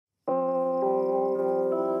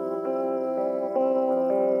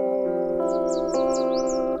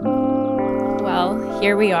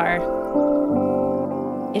here we are.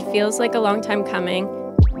 It feels like a long time coming,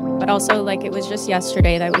 but also like it was just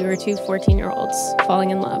yesterday that we were two 14-year-olds falling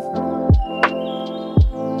in love.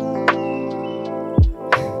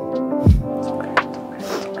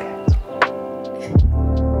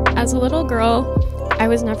 As a little girl, I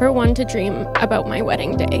was never one to dream about my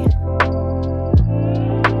wedding day.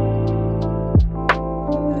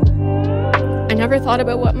 I never thought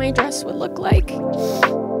about what my dress would look like,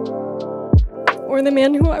 or the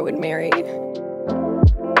man who I would marry.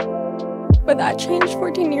 But that changed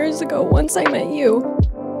 14 years ago once I met you.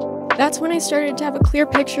 That's when I started to have a clear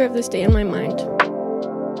picture of this day in my mind.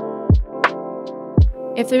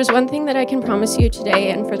 If there's one thing that I can promise you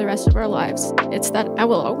today and for the rest of our lives, it's that I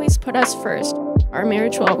will always put us first. Our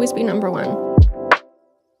marriage will always be number one.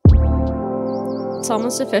 It's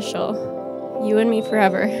almost official. You and me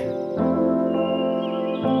forever.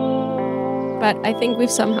 But I think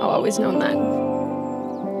we've somehow always known that.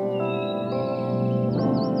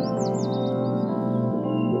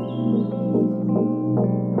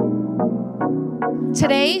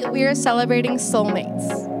 Today, we are celebrating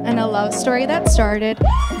soulmates and a love story that started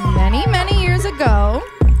many, many years ago.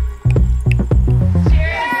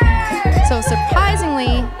 Cheers! So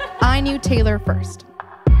surprisingly, I knew Taylor first.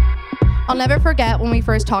 I'll never forget when we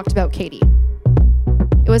first talked about Katie.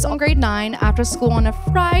 It was on grade 9 after school on a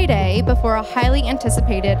Friday before a highly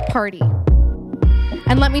anticipated party.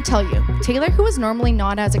 And let me tell you, Taylor, who was normally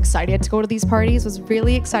not as excited to go to these parties, was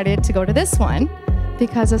really excited to go to this one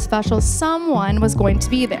because a special someone was going to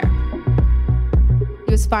be there.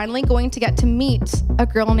 He was finally going to get to meet a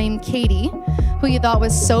girl named Katie, who he thought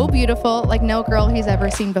was so beautiful, like no girl he's ever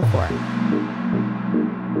seen before.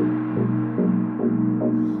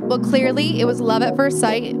 Well, clearly, it was love at first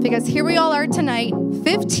sight, because here we all are tonight,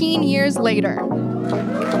 15 years later.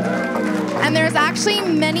 And there's actually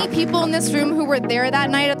many people in this room who were there that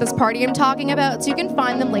night at this party I'm talking about, so you can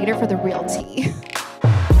find them later for the real tea.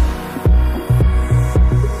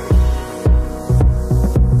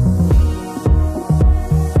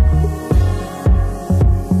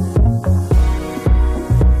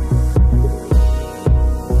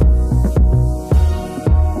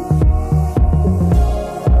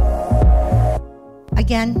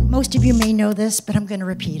 Again, most of you may know this, but I'm going to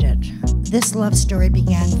repeat it. This love story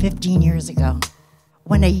began 15 years ago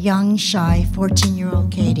when a young, shy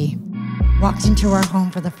 14-year-old Katie walked into our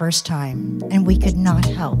home for the first time, and we could not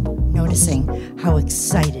help noticing how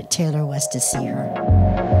excited Taylor was to see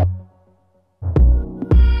her.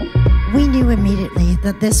 We knew immediately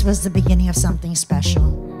that this was the beginning of something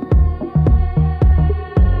special.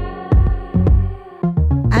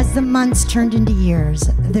 As the months turned into years,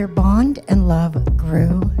 their bond and love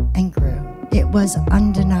grew and grew. It was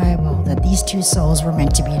undeniable that these two souls were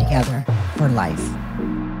meant to be together for life.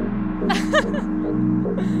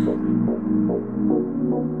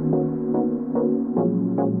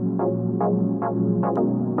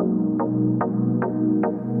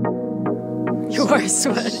 You are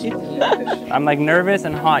sweaty. I'm like nervous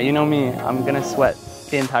and hot. You know me. I'm gonna sweat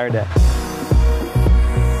the entire day.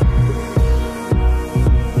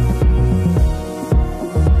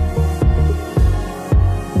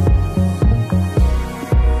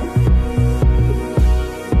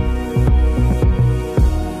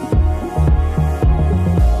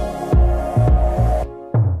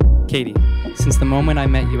 Katie, since the moment I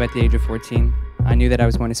met you at the age of 14, I knew that I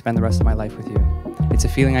was going to spend the rest of my life with you. It's a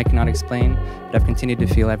feeling I cannot explain, but I've continued to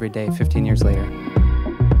feel every day 15 years later.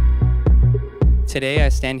 Today, I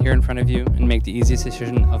stand here in front of you and make the easiest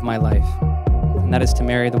decision of my life, and that is to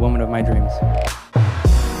marry the woman of my dreams.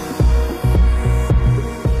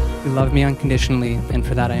 You love me unconditionally, and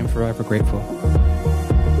for that I am forever grateful.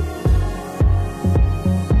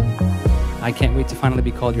 I can't wait to finally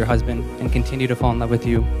be called your husband and continue to fall in love with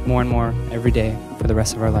you more and more every day for the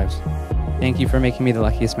rest of our lives. Thank you for making me the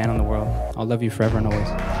luckiest man in the world. I'll love you forever and always.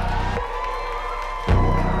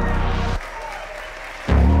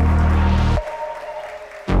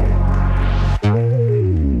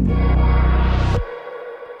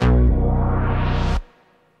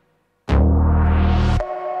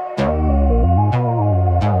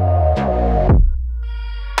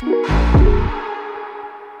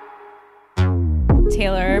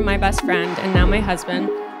 Taylor, my best friend, and now my husband.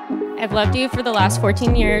 I've loved you for the last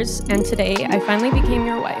 14 years, and today I finally became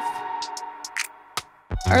your wife.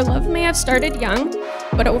 Our love may have started young,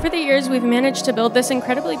 but over the years we've managed to build this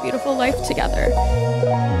incredibly beautiful life together.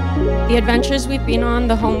 The adventures we've been on,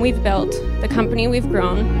 the home we've built, the company we've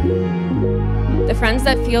grown, the friends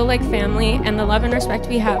that feel like family, and the love and respect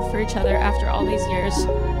we have for each other after all these years.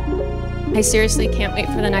 I seriously can't wait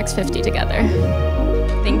for the next 50 together.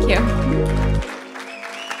 Thank you.